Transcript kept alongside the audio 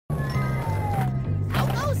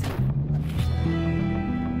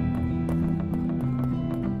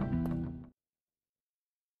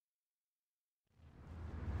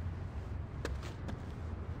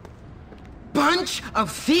bunch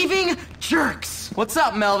of thieving jerks! What's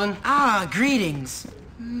up, Melvin? Ah, greetings.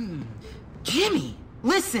 Jimmy,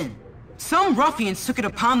 listen. Some ruffians took it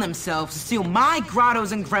upon themselves to steal my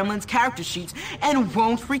Grottos and Gremlins character sheets and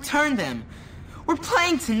won't return them. We're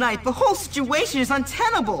playing tonight. The whole situation is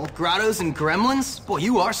untenable. Grottos and Gremlins? Boy,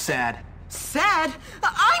 you are sad. Sad?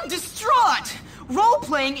 I'm distraught!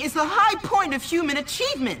 Role-playing is the high point of human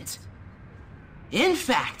achievement. In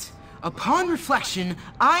fact, upon reflection,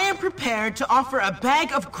 I am prepared to offer a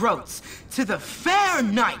bag of groats to the fair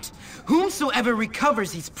knight, whomsoever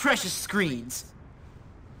recovers these precious screens.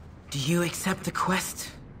 Do you accept the quest?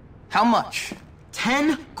 How much?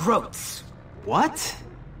 10 groats. What?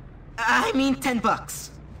 I mean $10.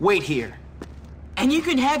 Wait here. And you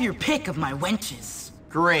can have your pick of my wenches.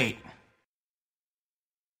 Great.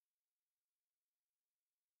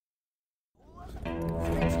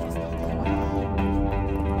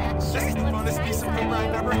 This is the funnest piece of paper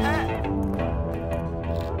I've ever had.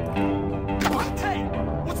 What? Hey,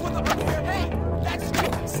 what's with the unfair? Hey, that's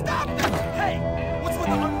stupid. Stop that. Hey, what's with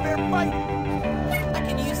the unfair fight? I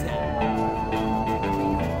can use that.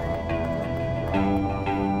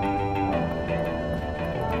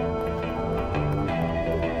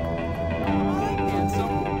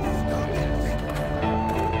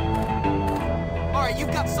 All right,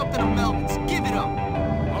 you've got something of Melvin's. Give it up.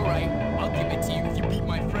 All right, I'll give it to you if you beat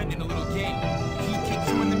my friend in a little game. If he kicks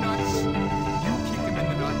you in the nuts, you kick him in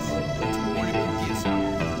the nuts. One of you gives up.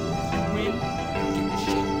 If you win, you get the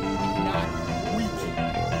shit. If not, we keep it.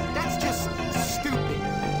 That's just stupid.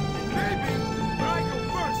 Maybe, but I go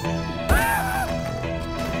first.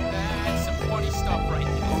 That's some funny stuff right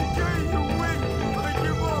there. Okay, you win. I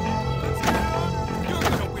give up. Let's get on. You're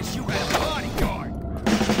gonna wish you had a bodyguard.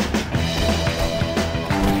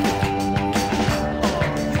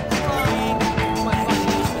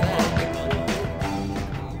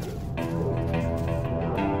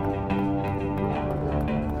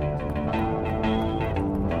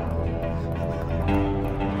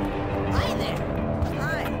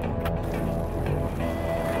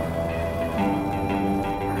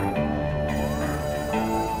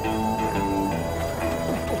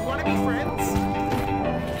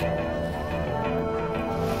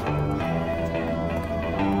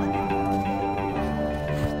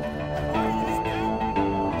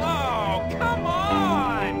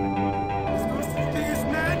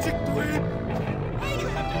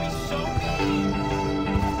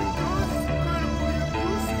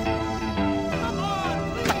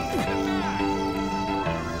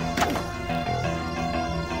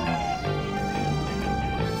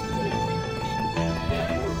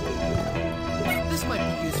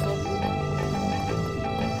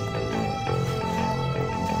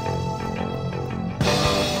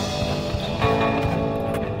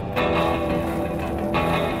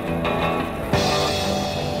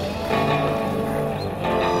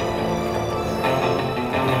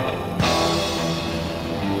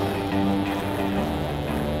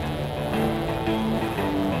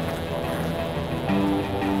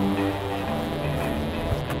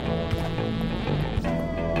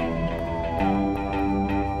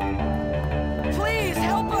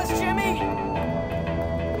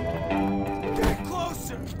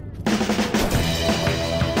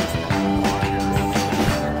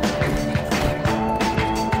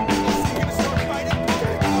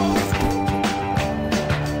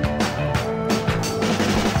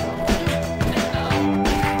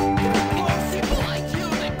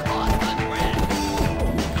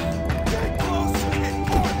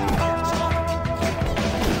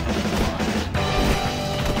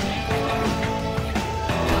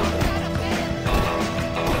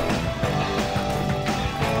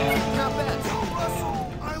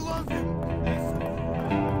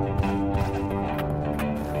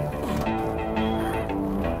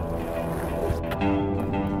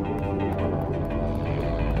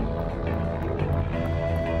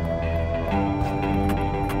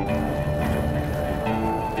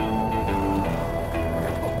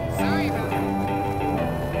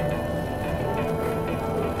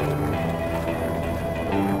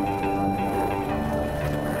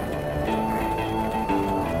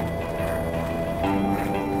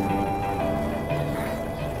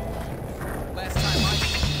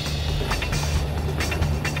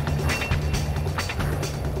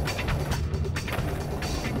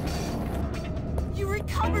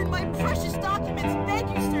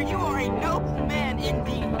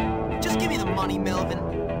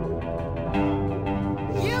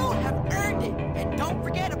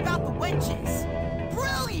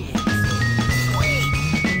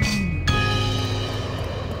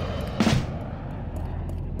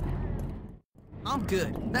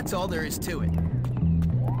 good. That's all there is to it.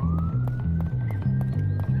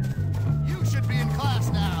 You should be in class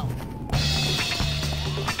now.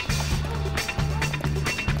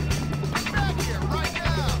 Back here, right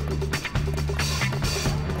now.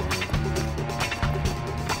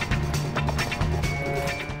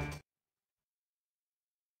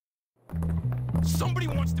 Somebody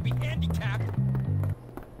wants to be handicapped.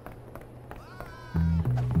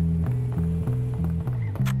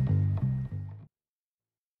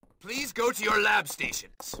 Please go to your lab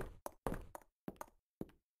stations.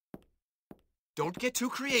 Don't get too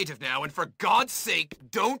creative now, and for God's sake,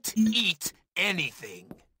 don't eat anything.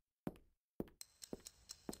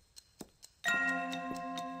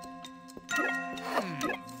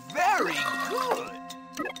 Very good.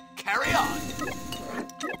 Carry on.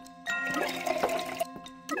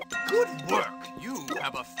 Good work. You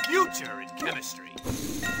have a future in chemistry.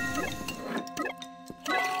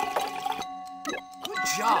 Good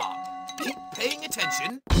job. Keep paying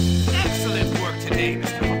attention. Excellent work today,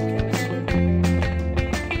 Mr. Hopkins.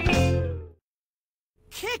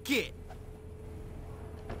 Kick it!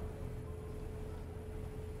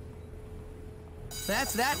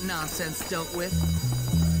 That's that nonsense dealt with.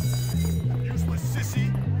 Useless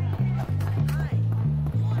sissy.